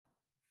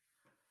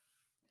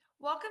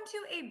Welcome to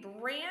a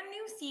brand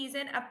new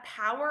season of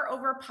Power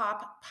Over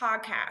Pop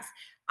podcast.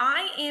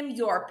 I am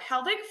your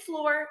pelvic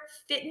floor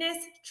fitness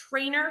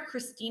trainer,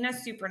 Christina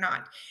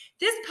Supernaut.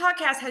 This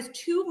podcast has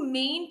two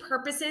main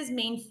purposes,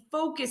 main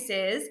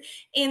focuses,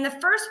 and the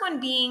first one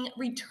being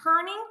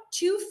returning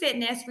to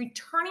fitness,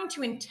 returning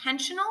to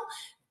intentional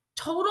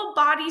total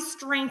body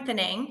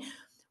strengthening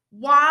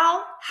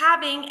while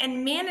having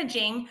and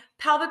managing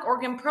pelvic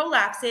organ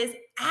prolapses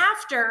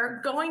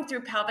after going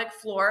through pelvic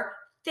floor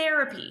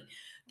therapy.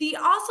 The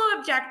also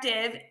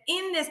objective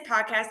in this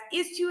podcast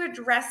is to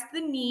address the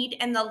need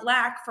and the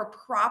lack for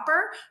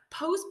proper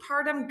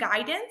postpartum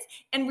guidance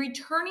and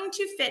returning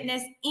to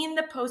fitness in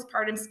the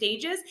postpartum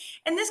stages.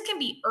 And this can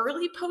be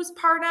early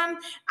postpartum,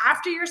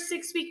 after your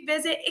 6-week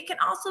visit. It can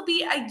also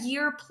be a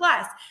year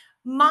plus.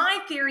 My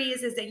theory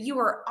is that you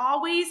are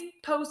always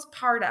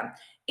postpartum.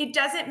 It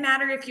doesn't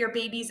matter if your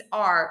babies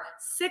are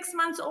 6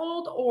 months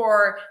old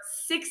or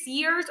 6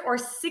 years or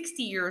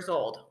 60 years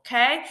old,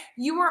 okay?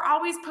 You are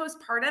always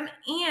postpartum,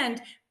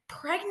 and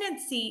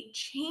pregnancy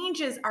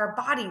changes our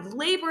body.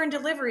 Labor and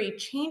delivery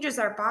changes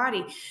our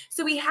body.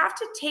 So we have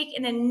to take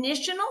an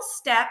initial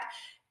step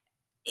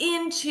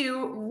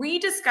into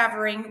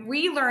rediscovering,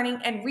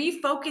 relearning, and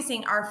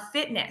refocusing our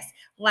fitness.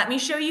 Let me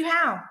show you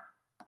how.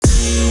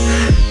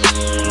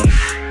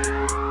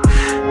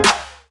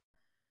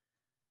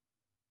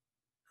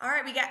 All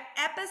right, we got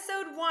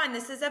episode 1.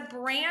 This is a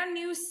brand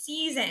new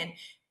season.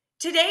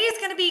 Today is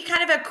going to be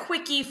kind of a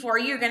quickie for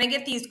you. You're going to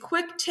get these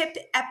quick tip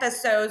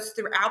episodes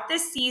throughout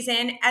this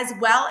season, as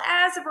well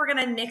as we're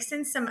going to mix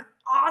in some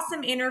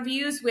awesome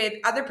interviews with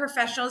other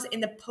professionals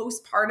in the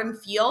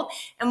postpartum field,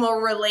 and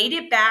we'll relate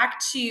it back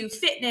to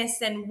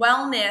fitness and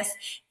wellness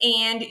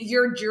and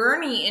your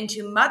journey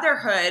into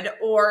motherhood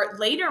or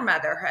later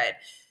motherhood.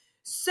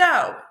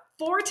 So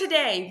for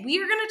today,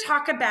 we are going to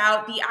talk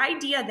about the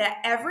idea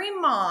that every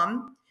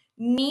mom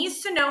needs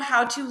to know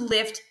how to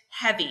lift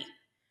heavy.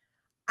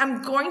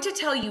 I'm going to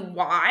tell you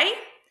why,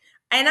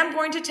 and I'm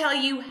going to tell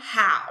you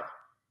how.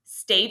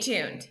 Stay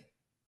tuned.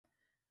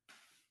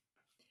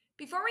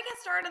 Before we get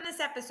started on this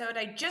episode,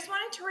 I just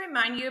wanted to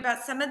remind you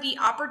about some of the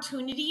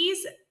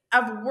opportunities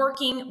of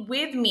working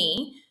with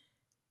me.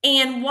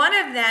 And one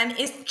of them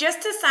is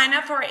just to sign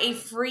up for a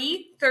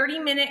free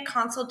 30-minute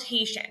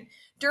consultation.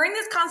 During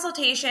this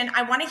consultation,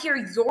 I want to hear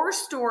your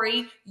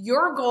story,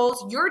 your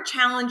goals, your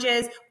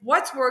challenges,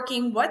 what's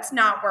working, what's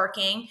not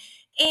working,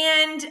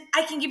 and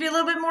I can give you a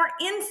little bit more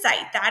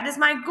insight. That is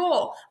my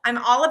goal. I'm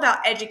all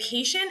about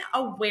education,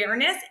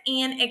 awareness,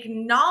 and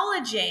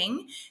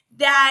acknowledging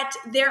that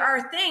there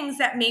are things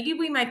that maybe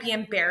we might be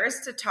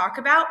embarrassed to talk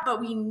about,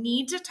 but we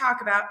need to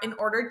talk about in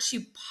order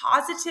to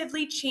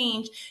positively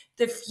change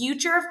the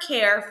future of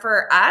care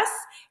for us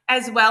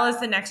as well as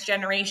the next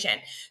generation.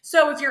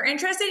 So if you're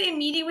interested in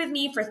meeting with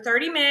me for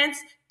 30 minutes,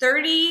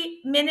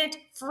 30-minute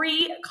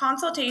free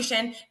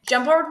consultation,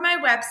 jump over to my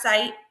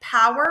website,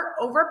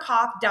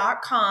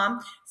 poweroverpop.com,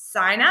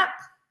 sign up.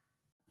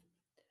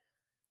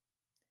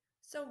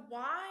 So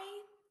why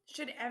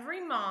should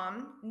every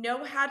mom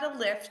know how to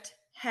lift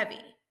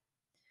heavy?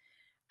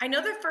 I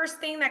know the first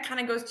thing that kind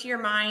of goes to your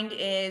mind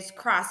is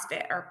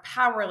CrossFit or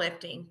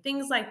powerlifting,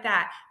 things like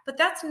that, but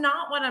that's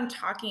not what I'm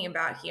talking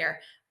about here.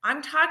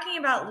 I'm talking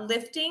about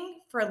lifting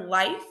for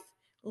life,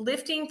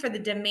 lifting for the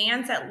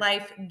demands that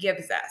life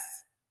gives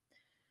us.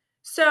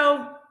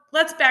 So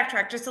let's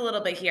backtrack just a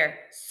little bit here.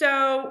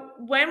 So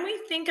when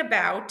we think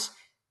about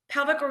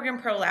pelvic organ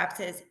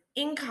prolapses,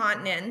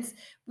 incontinence,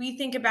 we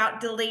think about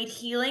delayed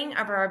healing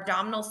of our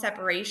abdominal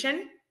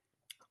separation.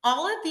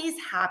 All of these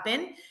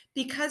happen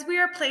because we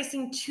are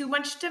placing too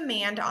much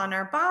demand on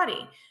our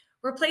body.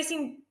 We're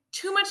placing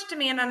too much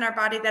demand on our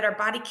body that our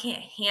body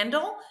can't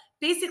handle.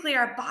 Basically,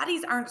 our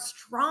bodies aren't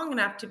strong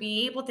enough to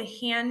be able to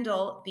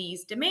handle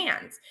these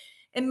demands.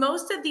 And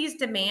most of these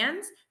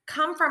demands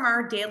come from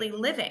our daily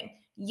living.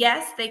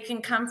 Yes, they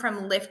can come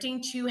from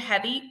lifting too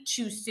heavy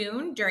too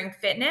soon during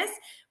fitness,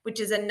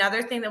 which is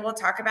another thing that we'll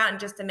talk about in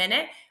just a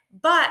minute.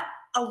 But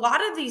a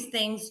lot of these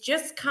things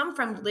just come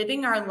from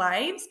living our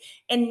lives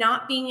and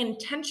not being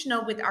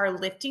intentional with our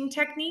lifting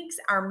techniques,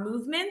 our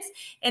movements,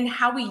 and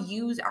how we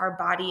use our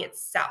body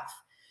itself.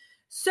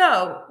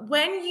 So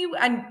when you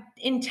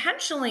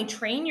intentionally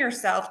train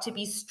yourself to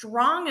be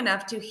strong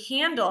enough to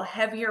handle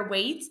heavier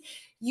weights,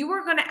 you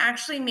are going to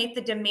actually make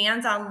the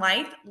demands on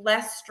life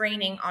less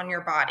straining on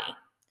your body,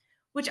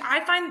 which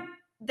I find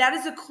that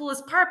is the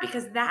coolest part,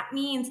 because that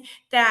means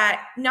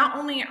that not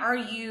only are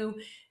you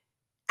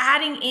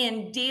adding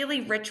in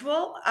daily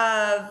ritual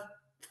of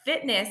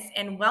fitness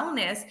and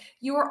wellness,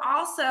 you are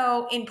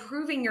also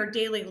improving your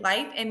daily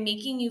life and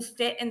making you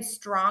fit and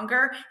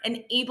stronger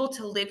and able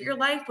to live your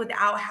life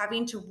without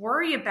having to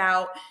worry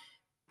about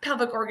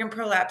pelvic organ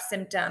prolapse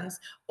symptoms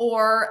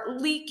or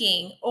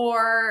leaking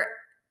or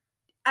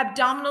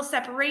abdominal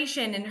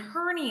separation and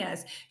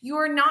hernias. You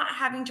are not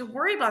having to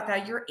worry about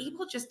that. You're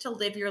able just to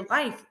live your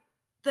life.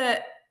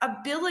 The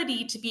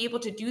ability to be able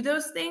to do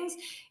those things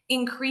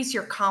increase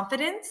your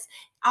confidence,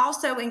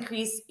 also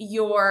increase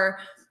your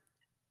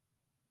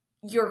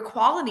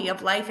quality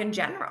of life in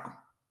general.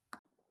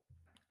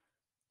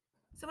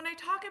 So, when I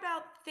talk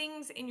about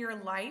things in your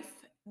life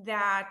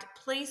that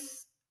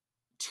place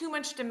too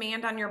much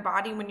demand on your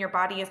body when your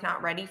body is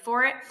not ready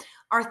for it,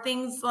 are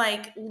things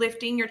like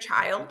lifting your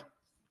child.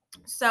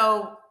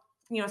 So,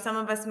 some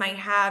of us might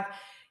have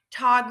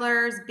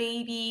toddlers,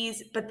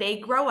 babies, but they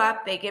grow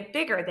up, they get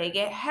bigger, they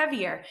get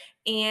heavier.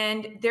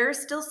 And there's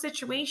still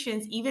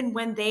situations, even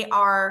when they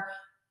are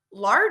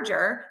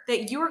larger,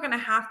 that you are going to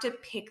have to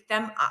pick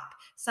them up,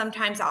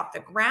 sometimes off the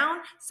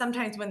ground,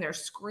 sometimes when they're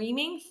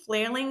screaming,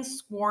 flailing,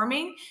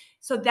 swarming.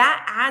 So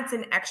that adds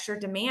an extra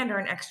demand or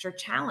an extra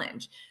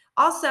challenge.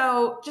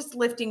 Also, just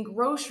lifting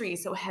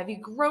groceries, so heavy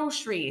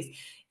groceries.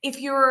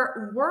 If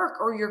your work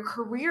or your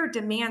career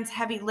demands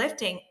heavy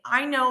lifting,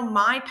 I know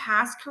my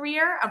past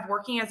career of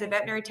working as a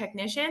veterinary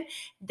technician,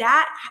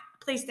 that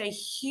placed a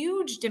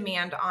huge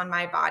demand on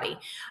my body.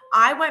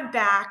 I went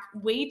back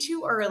way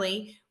too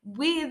early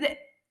with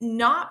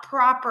not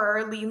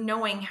properly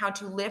knowing how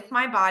to lift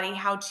my body,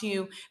 how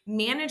to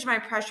manage my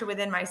pressure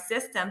within my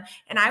system.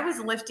 And I was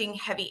lifting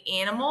heavy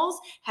animals,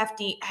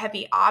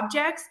 heavy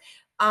objects.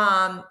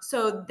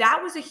 So that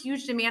was a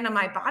huge demand on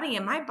my body,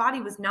 and my body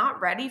was not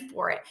ready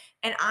for it.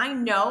 And I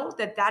know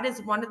that that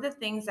is one of the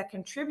things that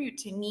contribute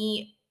to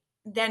me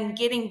then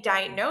getting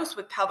diagnosed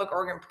with pelvic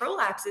organ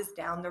prolapses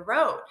down the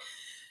road.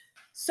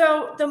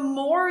 So the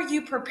more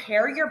you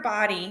prepare your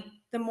body,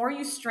 the more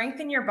you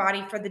strengthen your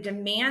body for the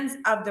demands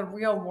of the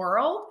real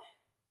world,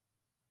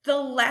 the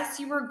less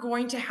you are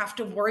going to have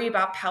to worry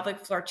about pelvic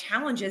floor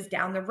challenges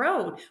down the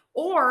road.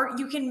 Or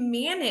you can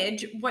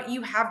manage what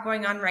you have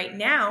going on right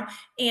now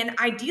and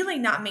ideally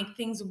not make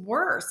things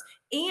worse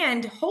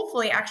and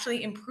hopefully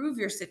actually improve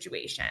your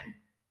situation.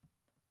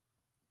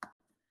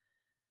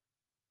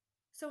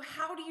 So,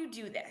 how do you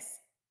do this?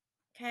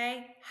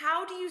 Okay.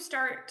 How do you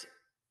start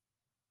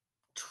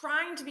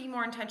trying to be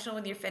more intentional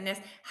with your fitness?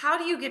 How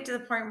do you get to the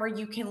point where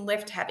you can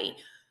lift heavy?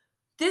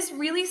 This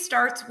really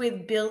starts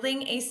with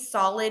building a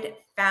solid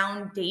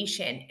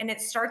foundation, and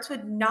it starts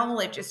with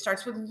knowledge. It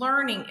starts with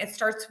learning. It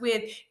starts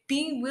with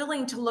being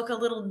willing to look a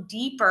little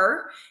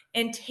deeper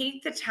and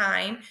take the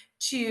time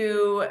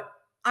to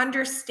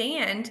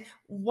understand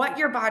what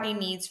your body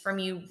needs from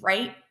you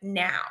right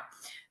now.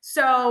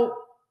 So,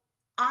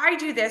 I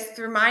do this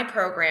through my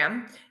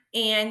program.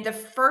 And the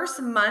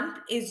first month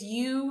is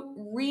you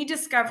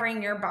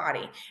rediscovering your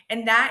body.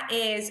 And that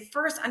is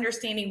first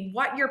understanding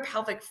what your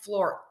pelvic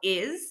floor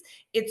is,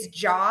 its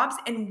jobs,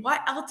 and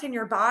what else in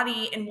your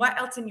body and what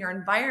else in your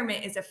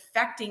environment is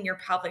affecting your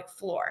pelvic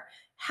floor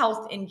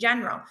health in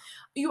general.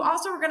 You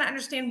also are going to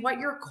understand what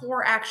your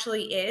core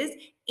actually is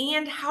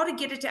and how to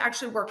get it to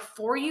actually work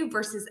for you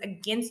versus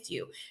against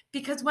you.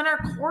 Because when our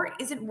core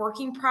isn't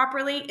working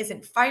properly,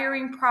 isn't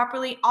firing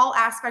properly, all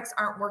aspects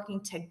aren't working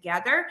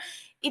together,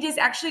 it is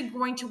actually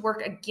going to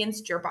work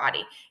against your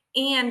body.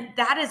 And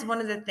that is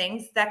one of the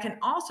things that can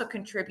also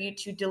contribute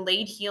to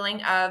delayed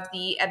healing of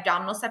the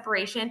abdominal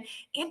separation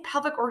and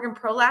pelvic organ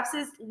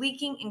prolapses,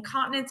 leaking,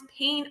 incontinence,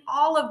 pain,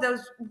 all of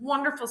those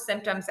wonderful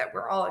symptoms that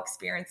we're all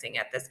experiencing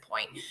at this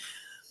point.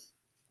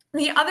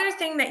 The other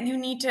thing that you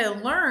need to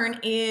learn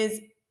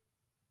is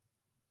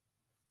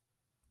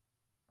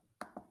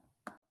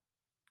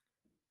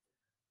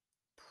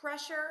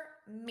pressure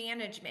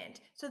management.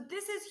 So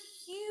this is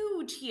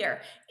huge here.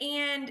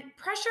 And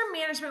pressure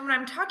management, when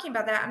I'm talking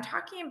about that, I'm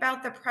talking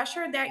about the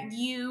pressure that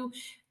you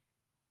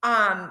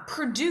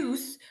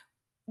produce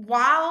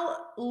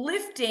while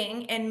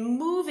lifting and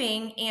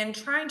moving and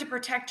trying to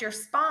protect your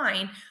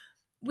spine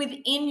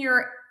within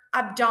your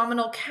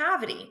abdominal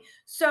cavity.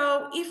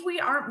 So if we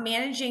aren't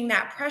managing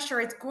that pressure,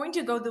 it's going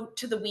to go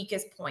to the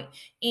weakest point.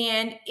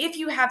 And if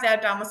you have that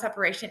abdominal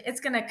separation, it's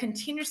going to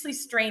continuously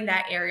strain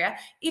that area.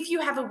 If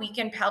you have a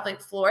weakened pelvic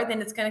floor,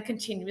 then it's going to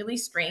continually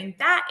strain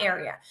that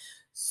area.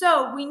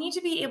 So we need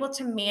to be able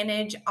to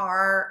manage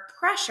our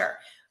pressure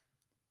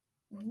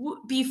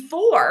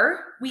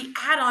before we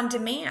add on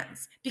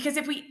demands. Because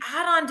if we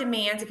add on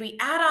demands, if we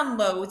add on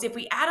loads, if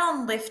we add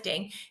on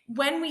lifting,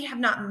 when we have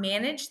not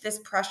managed this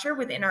pressure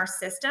within our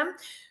system,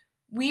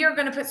 we are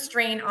going to put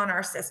strain on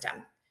our system.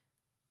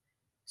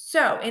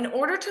 So, in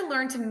order to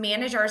learn to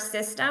manage our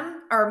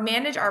system or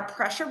manage our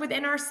pressure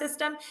within our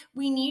system,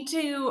 we need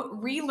to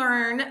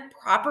relearn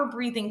proper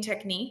breathing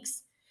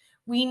techniques.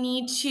 We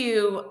need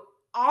to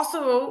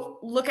also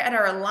look at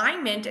our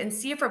alignment and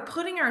see if we're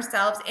putting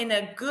ourselves in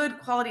a good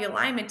quality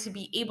alignment to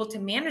be able to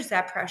manage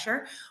that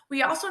pressure.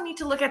 We also need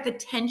to look at the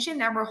tension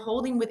that we're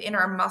holding within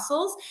our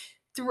muscles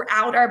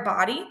throughout our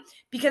body,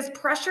 because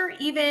pressure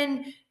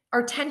even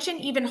or tension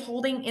even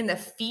holding in the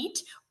feet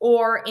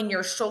or in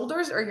your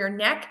shoulders or your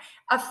neck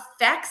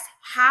affects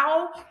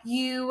how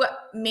you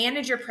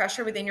manage your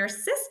pressure within your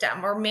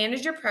system or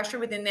manage your pressure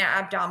within the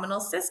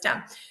abdominal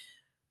system.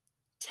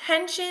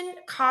 Tension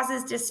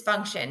causes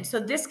dysfunction.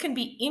 So this can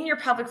be in your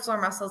pelvic floor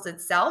muscles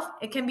itself.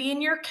 It can be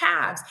in your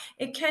calves.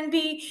 It can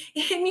be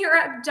in your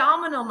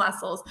abdominal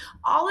muscles.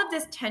 All of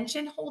this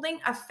tension holding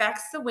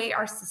affects the way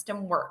our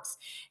system works.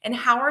 And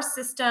how our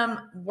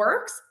system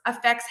works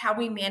affects how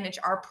we manage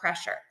our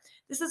pressure.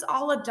 This is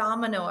all a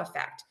domino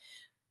effect.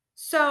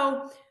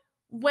 So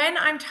When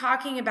I'm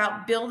talking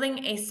about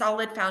building a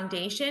solid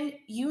foundation,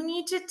 you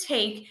need to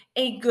take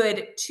a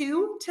good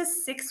 2 to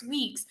 6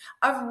 weeks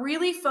of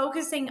really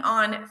focusing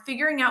on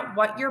figuring out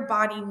what your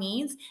body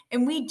needs.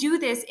 And we do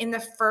this in the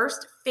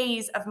first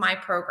phase of my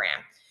program.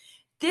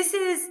 This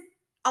is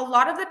a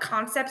lot of the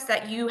concepts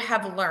that you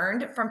have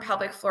learned from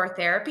pelvic floor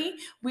therapy.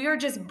 We are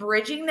just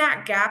bridging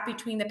that gap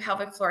between the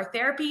pelvic floor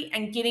therapy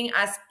and getting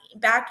us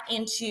back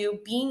into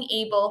being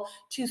able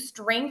to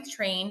strength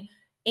train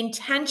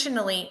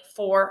intentionally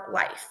for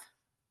life.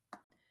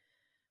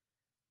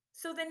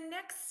 So the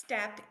next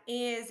step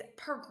is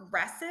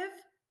progressive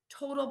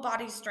total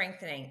body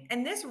strengthening.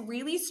 And this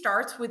really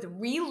starts with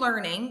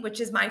relearning, which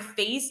is my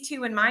phase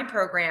 2 in my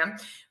program,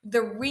 the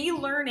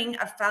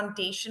relearning of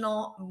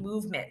foundational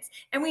movements.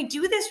 And we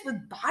do this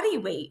with body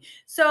weight.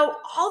 So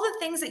all the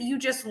things that you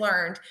just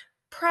learned,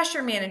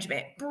 pressure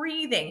management,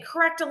 breathing,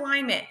 correct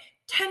alignment,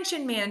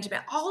 tension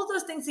management, all of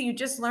those things that you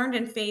just learned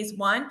in phase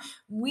 1,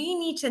 we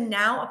need to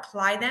now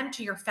apply them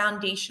to your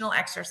foundational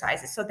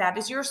exercises. So that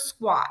is your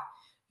squat,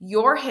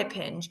 your hip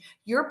hinge,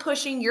 your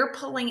pushing, your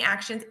pulling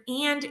actions,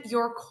 and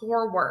your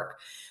core work.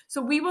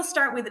 So we will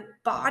start with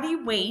body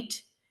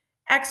weight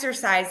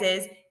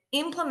exercises,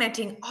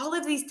 implementing all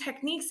of these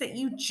techniques that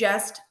you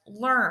just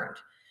learned.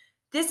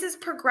 This is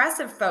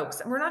progressive,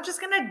 folks. We're not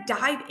just going to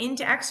dive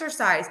into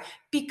exercise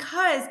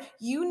because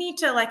you need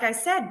to, like I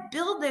said,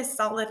 build this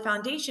solid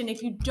foundation.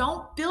 If you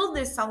don't build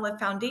this solid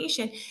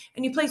foundation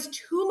and you place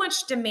too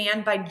much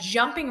demand by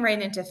jumping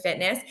right into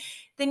fitness,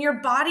 then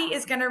your body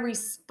is going to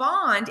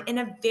respond in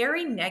a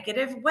very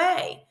negative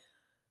way.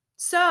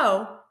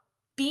 So,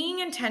 being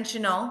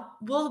intentional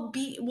will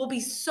be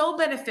so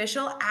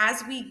beneficial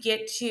as we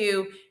get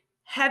to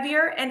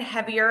heavier and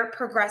heavier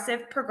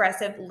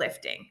progressive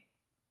lifting.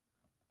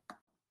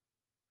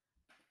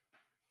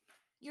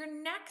 Your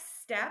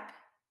next step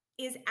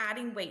is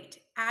adding weight,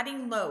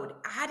 adding load,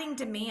 adding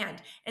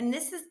demand. And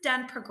this is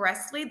done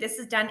progressively. This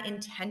is done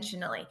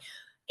intentionally.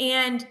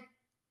 And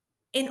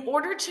in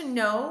order to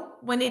know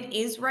when it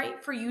is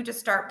right for you to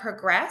start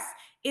progress,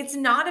 it's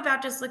not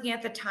about just looking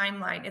at the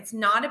timeline. It's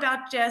not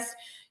about just,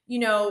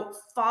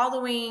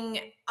 following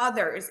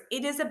others.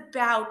 It is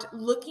about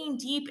looking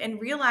deep and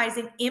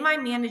realizing, am I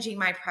managing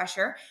my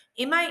pressure?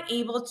 Am I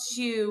able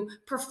to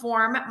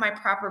perform my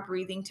proper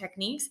breathing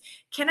techniques?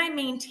 Can I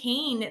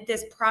maintain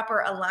this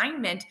proper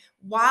alignment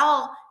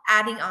while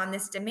adding on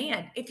this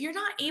demand? If you're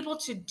not able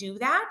to do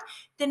that,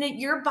 then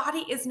your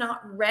body is not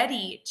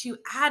ready to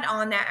add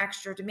on that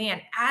extra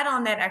demand, add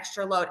on that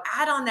extra load,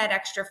 add on that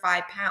extra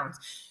 5 pounds.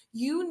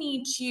 You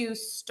need to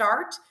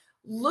start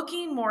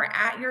looking more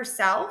at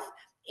yourself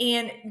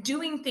and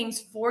doing things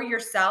for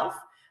yourself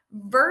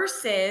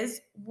versus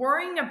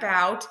worrying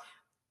about,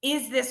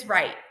 is this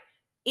right?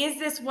 Is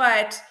this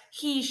what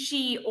he,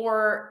 she,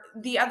 or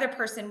the other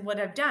person would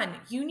have done?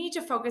 You need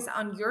to focus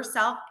on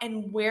yourself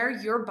and where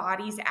your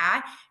body's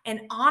at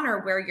and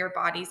honor where your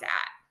body's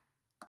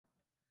at.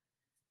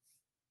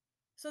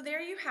 So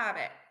there you have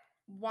it.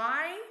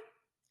 Why,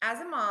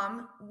 as a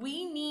mom,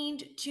 we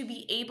need to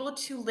be able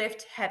to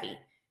lift heavy.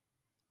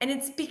 And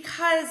it's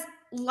because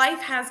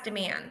life has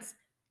demands.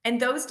 And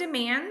those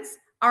demands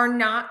are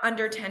not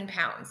under 10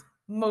 pounds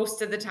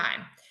most of the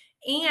time.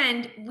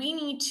 And we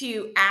need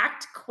to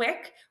act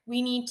quick.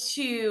 We need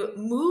to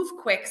move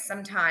quick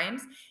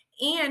sometimes.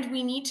 And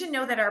we need to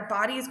know that our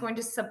body is going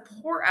to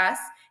support us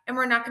and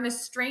we're not going to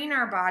strain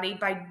our body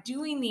by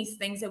doing these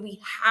things that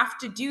we have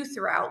to do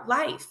throughout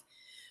life.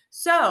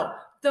 So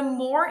the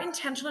more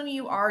intentional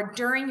you are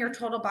during your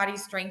total body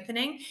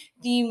strengthening,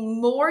 the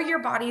more your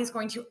body is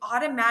going to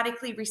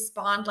automatically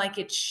respond like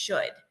it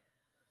should.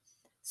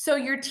 So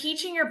you're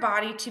teaching your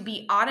body to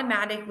be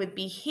automatic with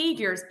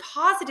behaviors,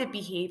 positive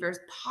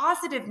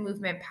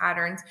movement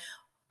patterns,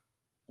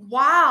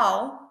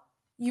 while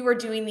you are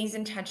doing these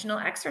intentional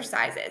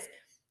exercises.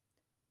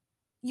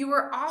 You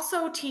are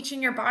also teaching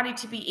your body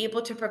to be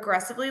able to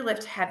progressively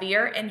lift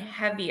heavier and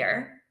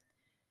heavier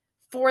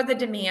for the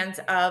demands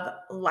of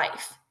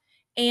life.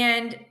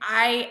 And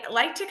I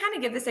like to kind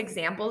of give this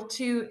example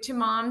to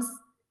moms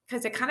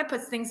because it kind of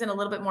puts things in a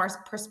little bit more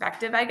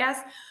perspective, I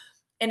guess.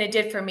 And it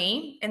did for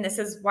me. And this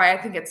is why I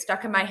think it's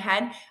stuck in my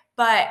head.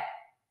 But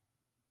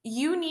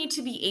you need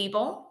to be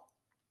able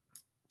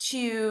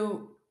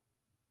to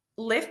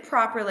lift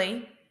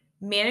properly,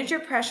 manage your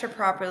pressure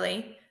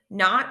properly,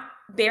 not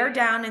bear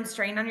down and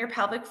strain on your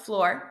pelvic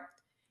floor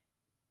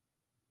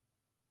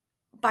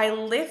by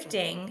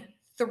lifting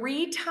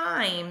 3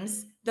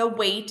 times the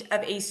weight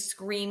of a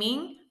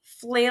screaming,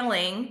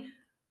 flailing,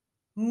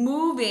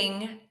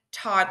 moving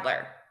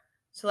toddler.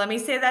 So let me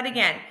say that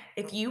again.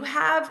 If you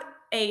have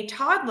a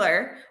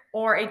toddler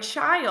or a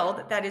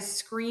child that is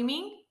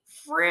screaming,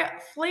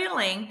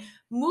 flailing,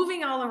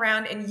 moving all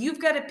around, and you've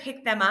got to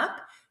pick them up,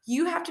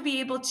 you have to be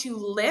able to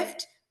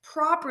lift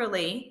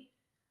properly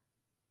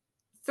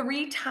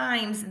 3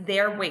 times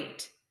their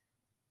weight.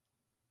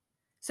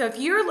 So if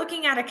you're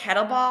looking at a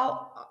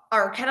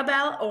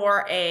kettlebell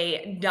or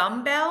a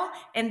dumbbell,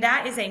 and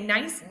that is a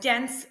nice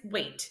dense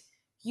weight,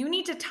 you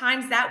need to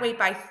times that weight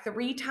by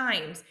 3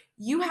 times.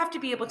 You have to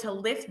be able to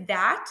lift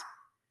that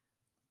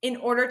in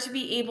order to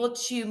be able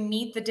to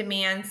meet the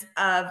demands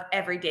of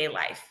everyday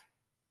life.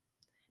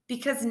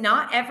 Because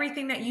not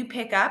everything that you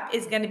pick up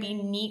is going to be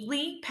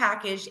neatly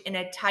packaged in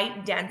a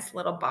tight, dense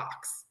little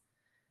box.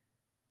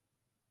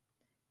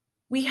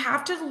 We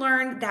have to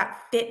learn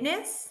that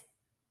fitness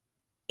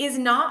is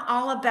not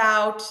all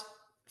about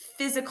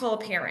physical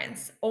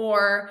appearance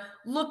or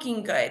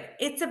looking good.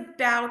 It's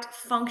about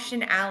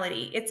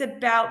functionality. It's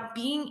about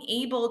being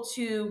able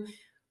to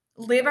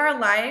live our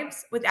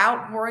lives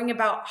without worrying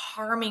about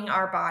harming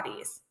our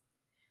bodies.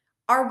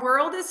 Our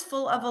world is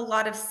full of a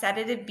lot of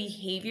sedative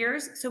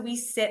behaviors. So we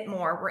sit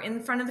more, we're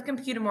in front of the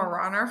computer more,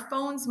 we're on our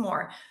phones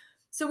more.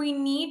 So we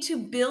need to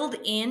build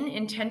in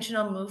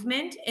intentional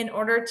movement in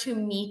order to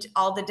meet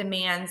all the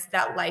demands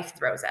that life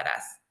throws at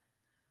us.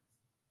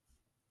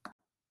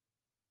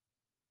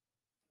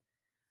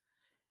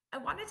 I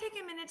want to take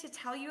a minute to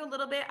tell you a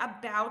little bit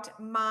about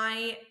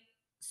my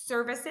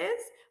services,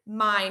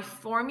 my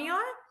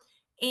formula,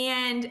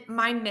 and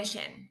my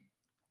mission.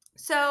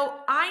 So,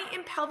 I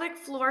am pelvic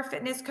floor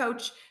fitness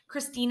coach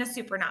Christina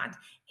Supernant,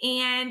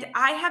 and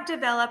I have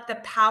developed the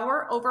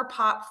Power Over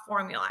Pop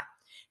formula.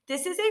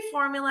 This is a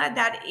formula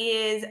that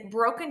is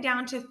broken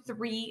down to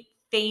 3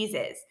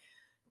 phases.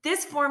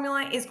 This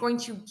formula is going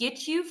to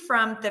get you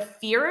from the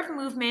fear of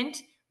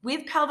movement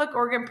with pelvic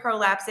organ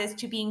prolapses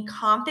to being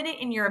confident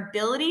in your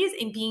abilities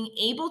and being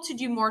able to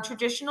do more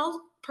traditional,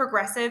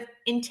 progressive,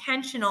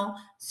 intentional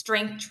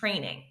strength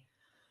training.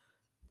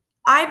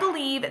 I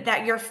believe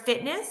that your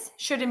fitness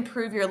should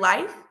improve your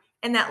life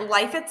and that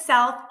life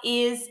itself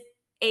is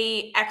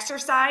a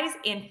exercise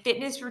and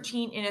fitness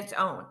routine in its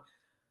own.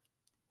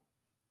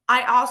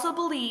 I also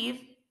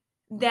believe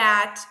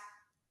that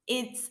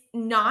it's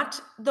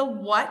not the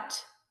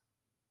what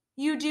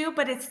you do,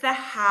 but it's the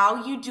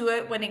how you do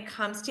it when it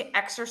comes to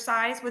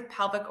exercise with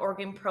pelvic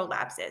organ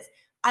prolapses.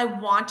 I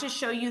want to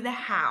show you the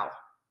how.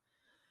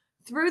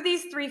 Through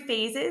these 3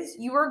 phases,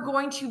 you are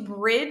going to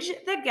bridge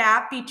the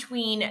gap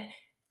between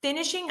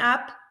finishing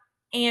up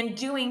and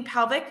doing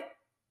pelvic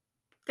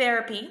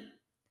therapy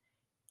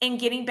and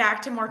getting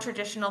back to more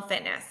traditional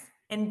fitness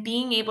and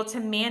being able to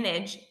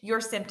manage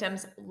your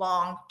symptoms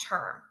long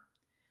term.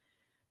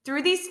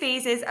 Through these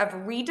phases of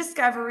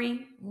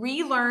rediscovery,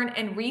 relearn,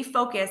 and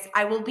refocus,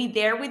 I will be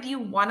there with you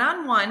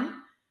one-on-one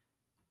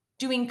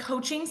doing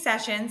coaching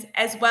sessions,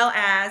 as well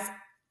as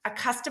a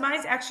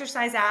customized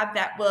exercise app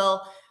that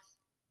will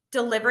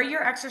deliver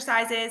your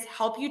exercises,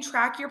 help you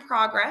track your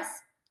progress,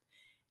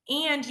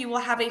 and you will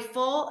have a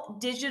full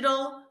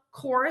digital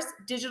course,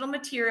 digital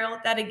material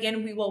that,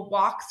 again, we will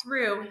walk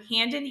through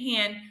hand in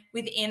hand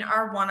within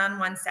our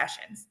one-on-one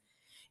sessions.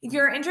 If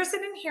you're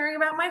interested in hearing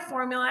about my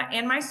formula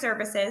and my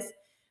services,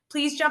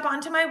 please jump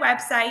onto my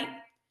website.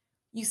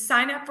 You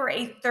sign up for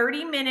a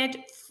 30-minute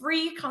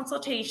free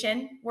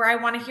consultation where I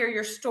want to hear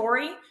your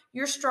story,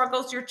 your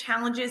struggles, your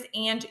challenges,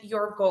 and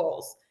your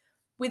goals.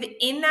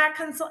 Within that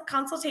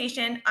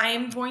consultation, I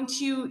am going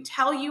to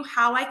tell you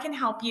how I can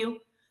help you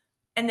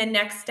and the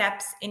next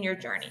steps in your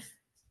journey.